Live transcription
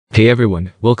Hey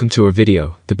everyone, welcome to our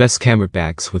video, the best camera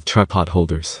bags with tripod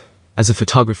holders. As a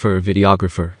photographer or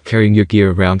videographer, carrying your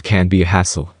gear around can be a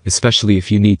hassle, especially if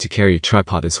you need to carry a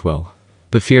tripod as well.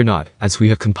 But fear not, as we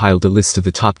have compiled a list of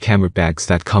the top camera bags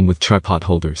that come with tripod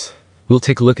holders. We'll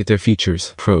take a look at their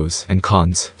features, pros, and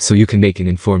cons, so you can make an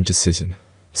informed decision.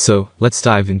 So, let's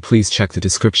dive in. Please check the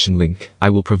description link, I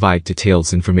will provide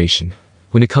details information.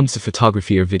 When it comes to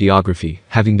photography or videography,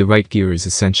 having the right gear is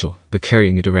essential, but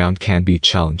carrying it around can be a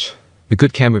challenge. A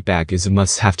good camera bag is a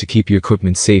must-have to keep your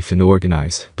equipment safe and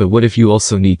organized, but what if you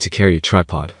also need to carry a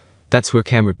tripod? That's where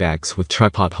camera bags with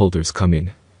tripod holders come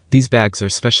in. These bags are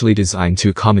specially designed to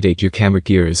accommodate your camera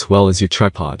gear as well as your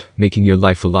tripod, making your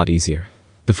life a lot easier.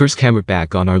 The first camera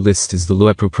bag on our list is the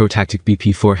Loepro ProTactic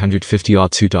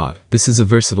BP450-2. This is a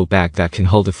versatile bag that can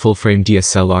hold a full-frame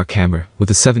DSLR camera,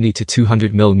 with a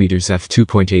 70-200mm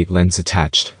f2.8 lens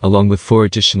attached, along with 4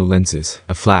 additional lenses,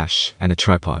 a flash, and a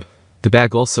tripod. The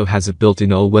bag also has a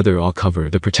built-in all-weather all-cover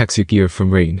that protects your gear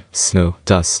from rain, snow,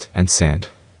 dust, and sand.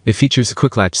 It features a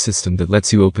quick latch system that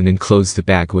lets you open and close the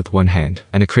bag with one hand,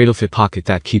 and a cradle-fit pocket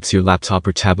that keeps your laptop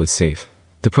or tablet safe.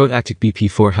 The ProTactic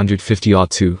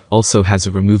BP450-2 also has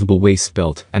a removable waist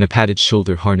belt and a padded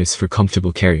shoulder harness for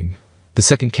comfortable carrying. The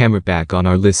second camera bag on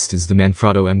our list is the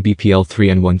Manfrotto MBPL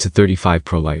 3N1-35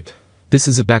 Pro Lite. This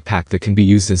is a backpack that can be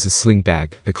used as a sling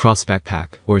bag, a cross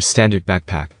backpack, or a standard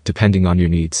backpack, depending on your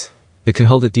needs. It can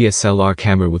hold a DSLR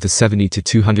camera with a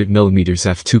 70-200mm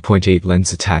f2.8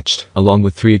 lens attached, along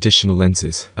with 3 additional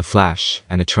lenses, a flash,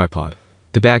 and a tripod.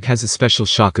 The bag has a special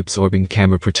shock-absorbing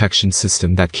camera protection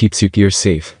system that keeps your gear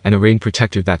safe, and a rain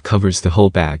protector that covers the whole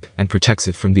bag and protects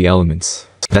it from the elements.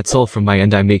 That's all from my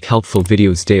end. I make helpful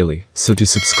videos daily, so do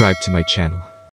subscribe to my channel.